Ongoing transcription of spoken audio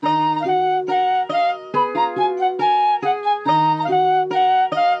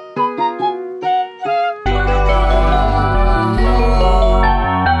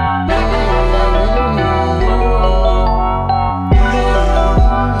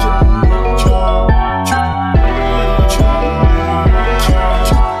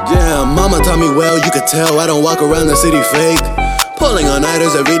could tell I don't walk around the city fake. Pulling on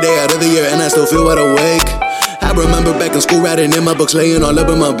nighters every day out of the year, and I still feel wide awake. I remember back in school writing in my books, laying all up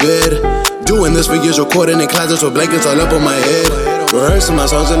in my bed. Doing this for years, recording in closets with blankets all up on my head. Rehearsing my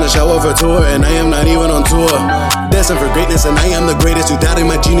songs in the shower for tour, and I am not even on tour. Destined for greatness, and I am the greatest. You doubting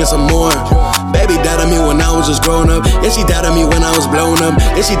my genius some more. Baby doubted me when I was just growing up. Yeah, she doubted me when I was blowing up.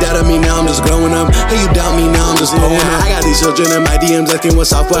 Yeah, she doubted me, now I'm just growing up. Hey, you doubt me, now I'm just blowing up. I got these children in my DMs asking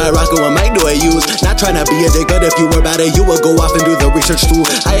what software I rock and what mic do I use. Not trying to be a dick, but if you were about it, you would go off and do the research too.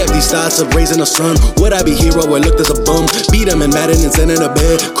 I have these thoughts of raising a son. Would I be hero or looked as a bum? Beat him in madden and send him to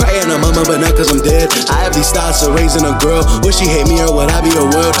bed. Crying on mama, but not cause I'm dead. I have these thoughts of raising a girl. Would she hate me or would I be a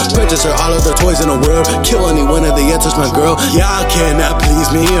word? Purchase her all of the toys in the world. Kill any one of the answers, my girl. Y'all cannot please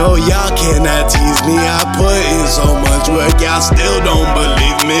me, oh y'all cannot tease me. I put in so much work, y'all still don't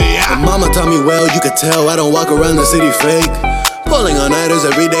believe me. And mama taught me well, you could tell I don't walk around the city fake. Pulling on nighters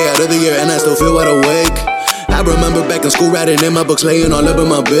every day out of the year, and I still feel wide awake. I remember back in school writing in my books, laying all up in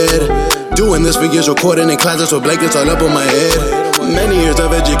my bed. Doing this for years, recording in closets with blankets all up on my head. Many years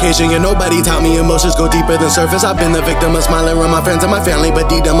of education, and nobody taught me emotions go deeper than surface. I've been the victim of smiling around my friends and my family, but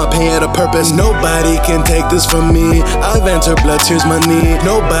deep down my pain had a purpose. Nobody can take this from me. I've entered blood, tears, money.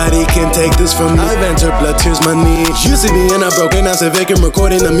 Nobody can take this from me. I've entered blood, tears, money. You see me in a broken down civic and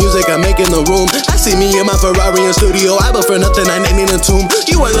recording the music I make in the room. I see me in my Ferrari in studio. I but for nothing, I ain't in a tomb.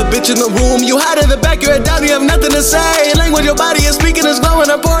 You are the bitch in the room. You hide in the back, you're down, you have nothing to say. Language your body is speaking is glowing,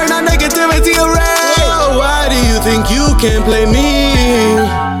 I'm pouring out negativity array. Whoa, why do you think you can't play me?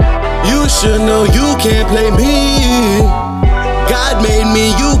 You should know you can't play me. God made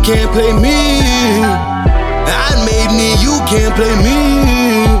me, you can't play me. I made me, you can't play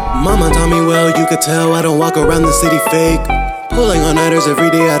me. Mama taught me well, you could tell I don't walk around the city fake. Pulling on nighters every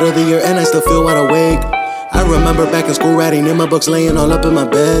day out of the year, and I still feel wide awake. I remember back in school writing in my books, laying all up in my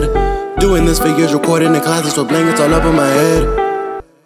bed. Doing this for years, recording in closets with blankets all up on my head.